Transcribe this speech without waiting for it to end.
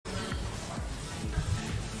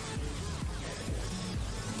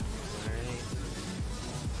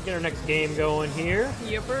Get our next game going here.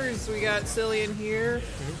 Yippers, we got Cillian here.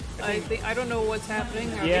 I don't know what's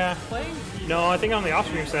happening. Are they playing? No, I think on the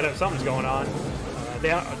off-stream setup something's going on. They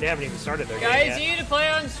haven't even started their game yet. Guys, you need to play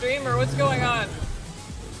on stream or what's going on?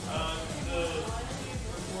 No.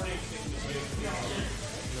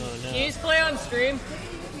 Can you just play on stream?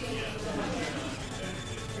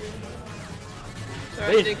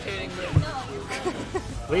 Sorry, I'm dictating,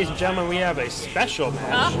 but... Ladies and gentlemen, we have a special match.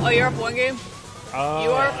 Huh? Oh, you're up one game? You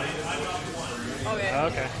are? Okay.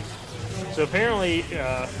 Okay. So apparently,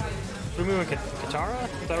 Fumu and Katara?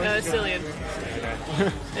 Is that right? Cillian.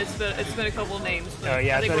 Okay. It's been a couple names. Oh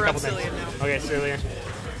yeah, I think we're up Cillian now. Okay, Cillian.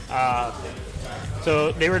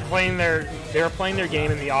 So they were playing their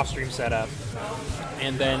game in the off-stream setup,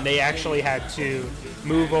 and then they actually had to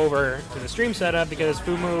move over to the stream setup because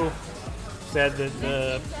Fumu said that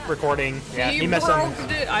the recording, he messed up.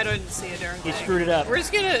 I didn't see a darn thing. He screwed it up. We're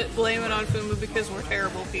just gonna blame it on Fumu because we're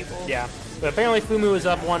terrible people. Yeah, but apparently Fumu is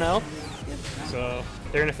up 1-0, so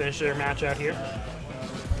they're gonna finish their match out here.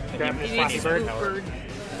 Grabbing his Flappy Bird.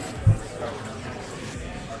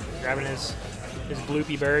 Grabbing his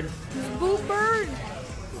Bloopy Bird. Boop Bird.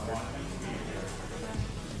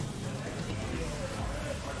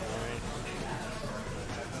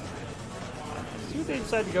 See what they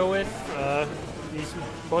decide to go with.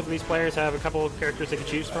 Both of these players have a couple of characters they can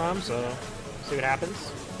choose from, so see what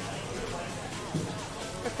happens.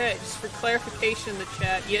 Okay, just for clarification in the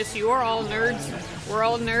chat, yes, you are all nerds. We're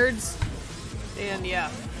all nerds, and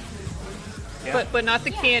yeah. But not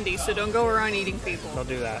the candy, so don't go around eating people. Don't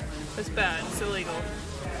do that. That's bad. It's illegal.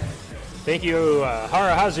 Thank you,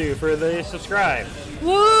 Harahazu, for the subscribe.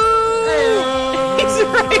 Woo! He's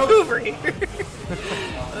right over here.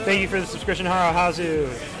 Thank you for the subscription, Harahazu.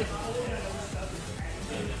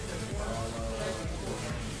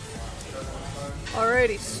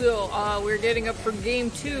 Alrighty, so we're getting up for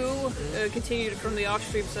game 2, continued from the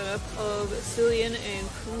off-stream setup of Cillian and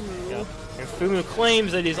Fumu. Yep. And Fumu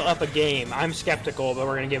claims that he's up a game. I'm skeptical, but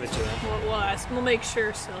we're going to give it to him. We'll ask. We'll make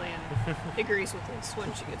sure Cillian agrees with us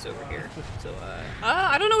when she gets over here. So,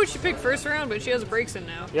 I don't know what she picked first round, but she has a Braixen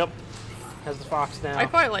now. Yep. Has the fox now. I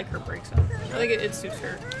quite like her Braixen. I think it suits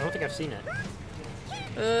her. I don't think I've seen it.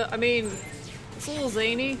 I mean, it's a little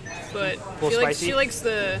zany, but she likes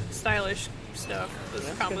the stylish stuff. Those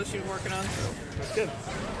combos she's working on. So. That's good.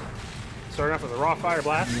 Starting off with a raw fire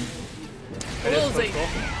blast. A little zany. Cool.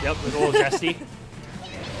 Yep, it's a little zesty.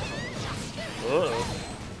 Uh-oh.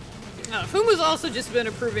 Fumu's also just been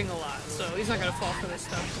improving a lot, so he's not going to fall for this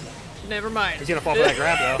stuff. Never mind. He's going to fall for that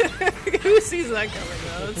grab, though. Who sees that coming,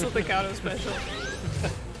 though? That's what the Kato special.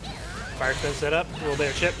 Fire spin set up. A little bit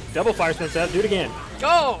of chip. Double fire spin set up. Do it again.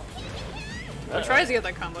 Oh! It tries to get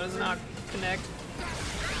that combo. Does not connect.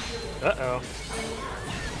 Uh-oh.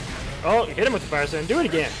 Oh, you hit him with the fire spin. Do it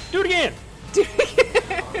again. Do it again. Do it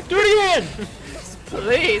again. Do it again.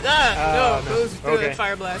 Please. No. Goes through the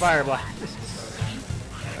fire blast. Fire blast.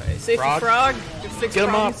 Alright, safety frog. Get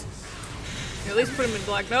him up. At least put him in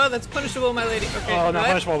black. No, that's punishable, my lady. Okay. Oh, not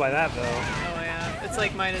punishable by that, though. Oh, yeah. It's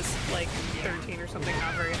like minus, 13 or something.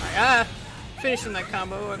 Not very high. Finishing that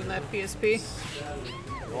combo out in that PSP.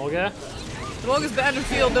 Olga? Olga's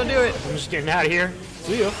battlefield. Don't do it. I'm just getting out of here.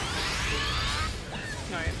 See you.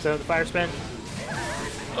 Alright. So the fire spin.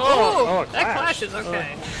 Oh, that clashes.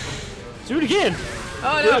 Okay. Do it again.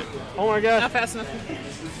 Oh, no. Oh, my God. Not fast enough.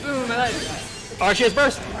 Ooh, my leg. Oh, she has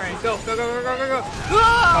burst. Alright, go. Oh!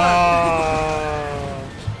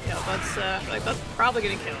 Yeah, that's probably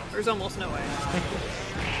gonna kill. There's almost no way.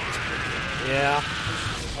 Yeah.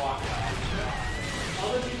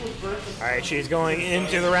 Alright, she's going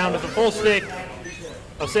into the round with a full stick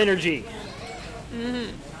of synergy.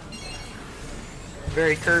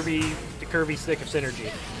 Very curvy stick of synergy.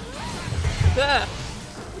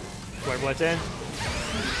 Flare blitz in.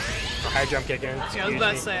 Or high jump kick in. Yeah, I was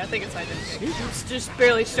about to say, I think it's high jump kick. It's just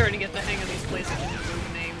barely starting to get the hang of these Blaziken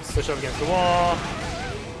move names. Push up against the wall.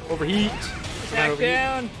 Overheat. Back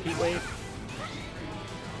down. Heat wave.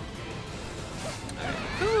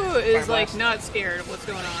 Who is not scared of what's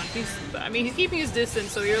going on? He's keeping his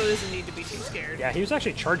distance, so he really doesn't need to be too scared. Yeah, he was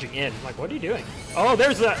actually charging in. Like, what are you doing? Oh,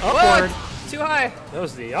 there's the upward. What? Too high. That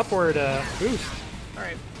was the upward boost. All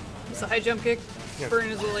right, it's a high jump kick.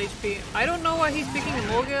 Burning his little HP. I don't know why he's picking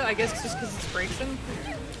Emolga. I guess it's just because it's Braixen.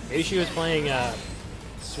 Maybe she was playing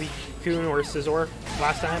Sweet Coon or Scizor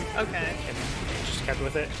last time. Okay. And just kept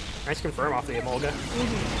with it. Nice confirm off the Emolga.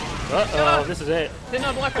 Uh-oh, this is it. Did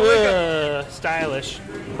not block her stylish.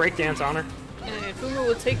 Breakdance on her. And Fumu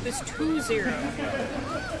will take this 2-0.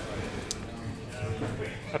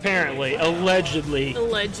 Apparently, allegedly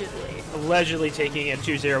taking it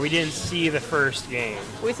 2-0. We didn't see the first game.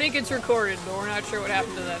 We think it's recorded, but we're not sure what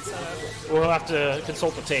happened to that setup. We'll have to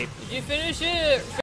consult the tape. Did you finish it?